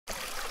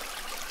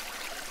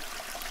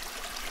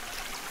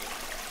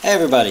Hey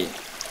everybody!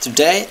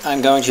 Today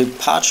I'm going to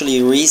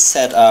partially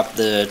reset up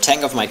the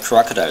tank of my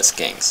crocodile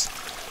skinks.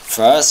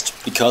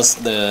 First, because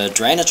the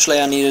drainage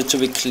layer needed to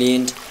be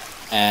cleaned,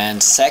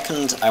 and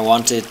second, I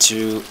wanted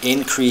to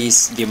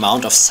increase the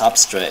amount of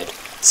substrate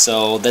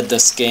so that the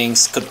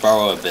skinks could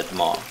burrow a bit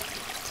more.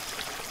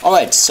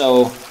 Alright,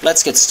 so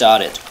let's get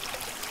started.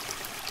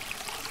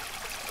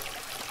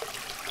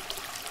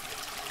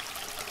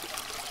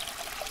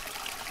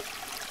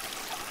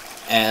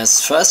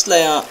 As first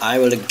layer I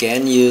will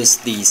again use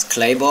these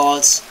clay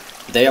balls.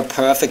 They are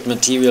perfect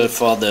material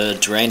for the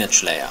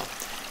drainage layer.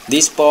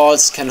 These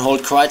balls can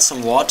hold quite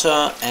some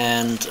water,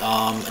 and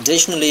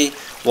additionally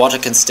water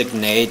can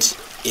stagnate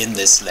in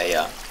this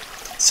layer.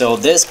 So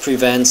this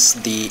prevents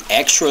the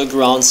actual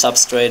ground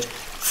substrate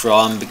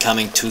from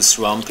becoming too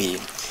swampy.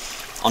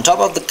 On top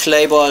of the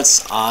clay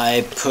balls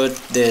I put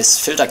this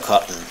filter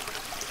cotton.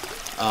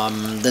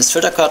 This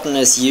filter cotton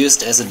is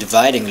used as a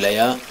dividing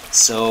layer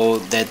so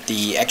that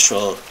the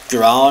actual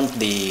ground,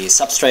 the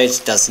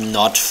substrate, does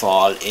not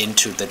fall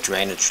into the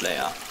drainage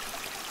layer.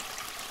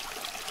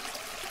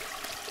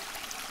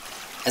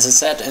 As I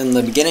said in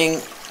the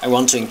beginning, I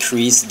want to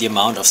increase the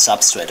amount of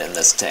substrate in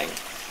this tank,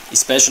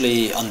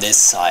 especially on this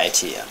side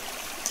here.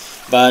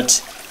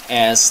 But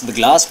as the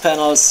glass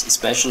panels,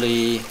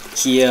 especially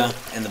here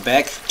in the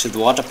back to the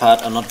water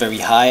part, are not very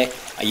high,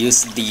 I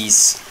use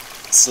these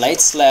slate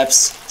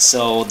slabs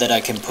so that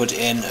I can put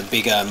in a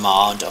bigger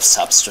amount of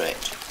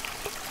substrate.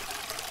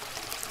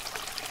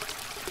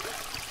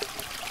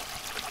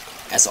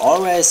 As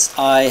always,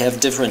 I have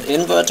different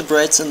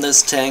invertebrates in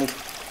this tank,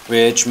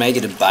 which make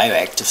it a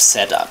bioactive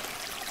setup.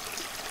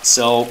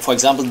 So, for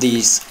example,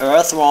 these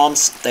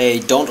earthworms, they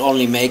don't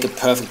only make a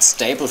perfect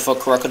staple for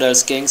crocodile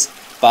skinks,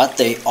 but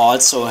they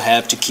also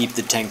help to keep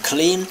the tank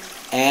clean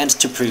and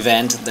to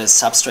prevent the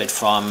substrate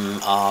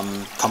from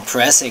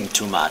compressing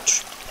too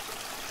much.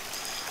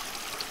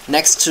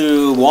 Next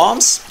to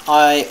worms,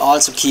 I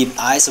also keep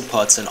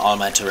isopods in all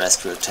my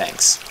terrestrial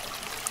tanks.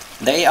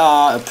 They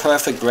are a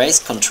perfect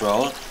waste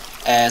control,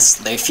 as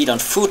they feed on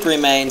food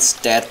remains,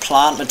 dead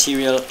plant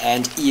material,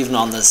 and even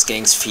on the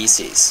skink's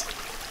feces.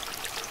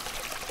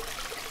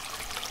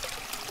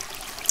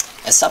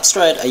 As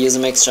substrate I use a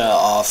mixture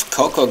of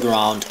cocoa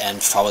ground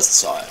and forest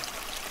soil.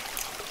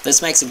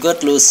 This makes a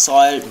good loose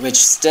soil which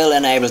still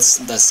enables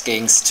the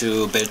skinks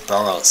to build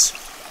burrows.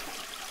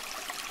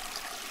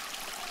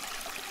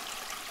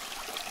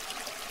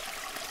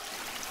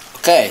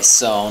 Okay,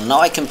 so now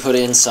I can put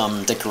in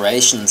some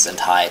decorations and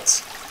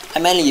hides. I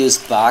mainly use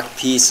bark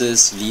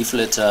pieces, leaf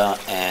litter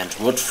and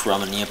wood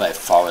from a nearby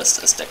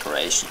forest as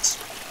decorations.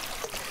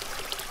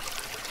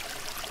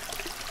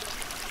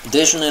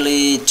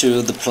 Additionally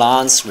to the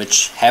plants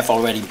which have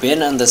already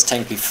been in this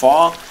tank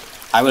before,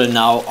 I will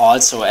now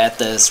also add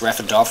this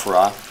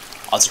Rhaphidophora,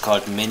 also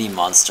called mini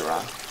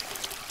monstera.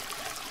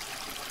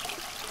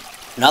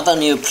 Another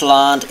new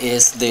plant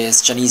is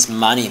this Chinese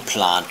money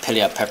plant,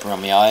 Pilea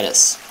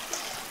peperomioides,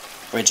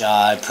 which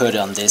I put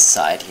on this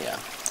side here.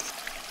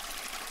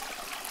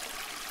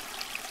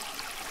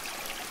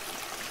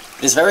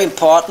 It is very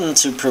important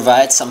to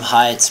provide some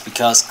hides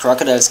because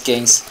crocodile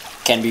skinks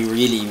can be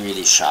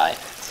really shy.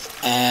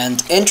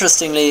 And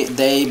interestingly,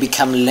 they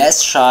become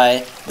less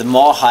shy the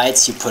more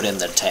hides you put in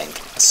the tank.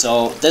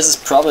 So this is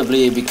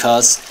probably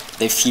because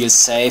they feel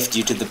safe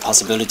due to the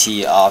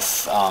possibility of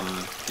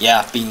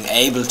being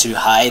able to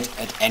hide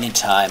at any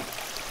time.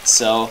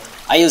 So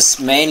I use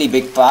mainly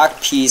big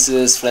bark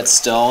pieces, flat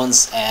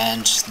stones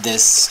and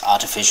this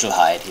artificial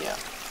hide here.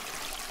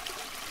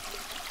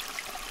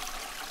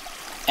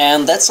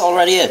 And that's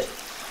already it.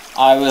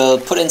 I will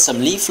put in some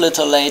leaf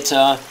litter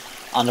later,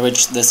 under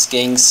which the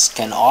skinks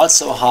can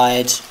also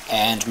hide,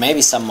 and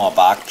maybe some more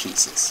bark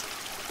pieces.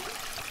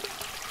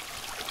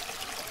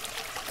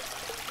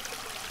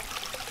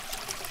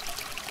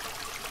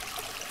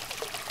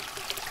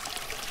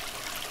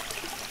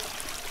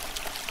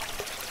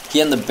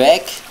 Here in the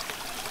back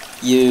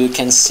you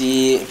can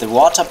see the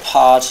water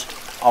part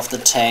of the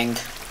tank,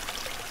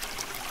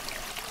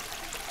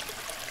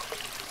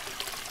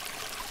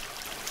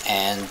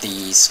 and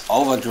these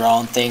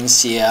overgrown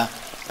things here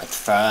with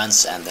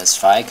ferns and this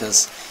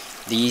ficus.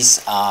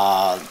 These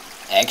are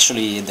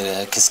actually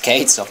the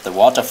cascades of the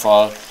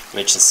waterfall,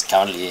 which is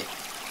currently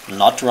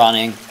not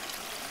running.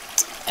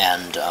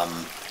 And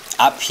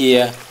up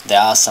here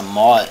there are some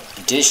more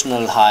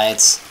additional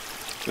hides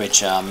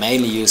which are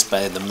mainly used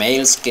by the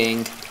male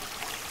skink.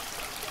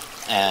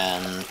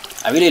 And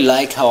I really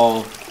like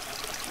how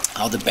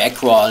the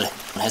back wall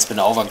has been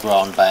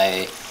overgrown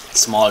by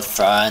small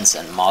ferns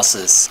and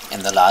mosses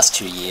in the last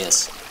 2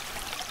 years.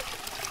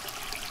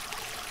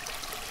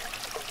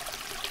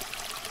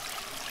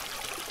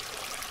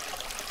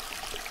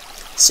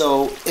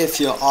 So if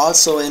you're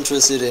also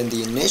interested in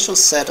the initial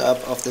setup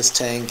of this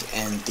tank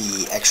and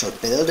the actual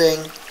building,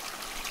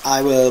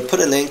 I will put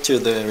a link to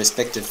the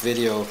respective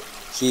video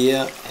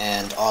here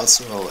and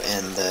also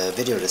in the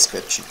video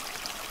description.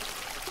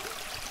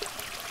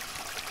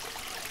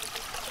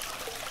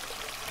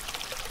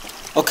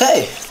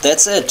 Okay,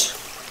 that's it.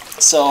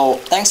 So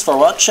thanks for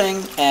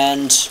watching,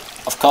 and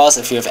Of course,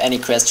 if you have any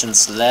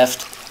questions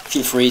left,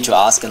 feel free to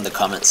ask in the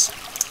comments.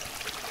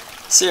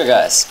 See you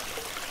guys!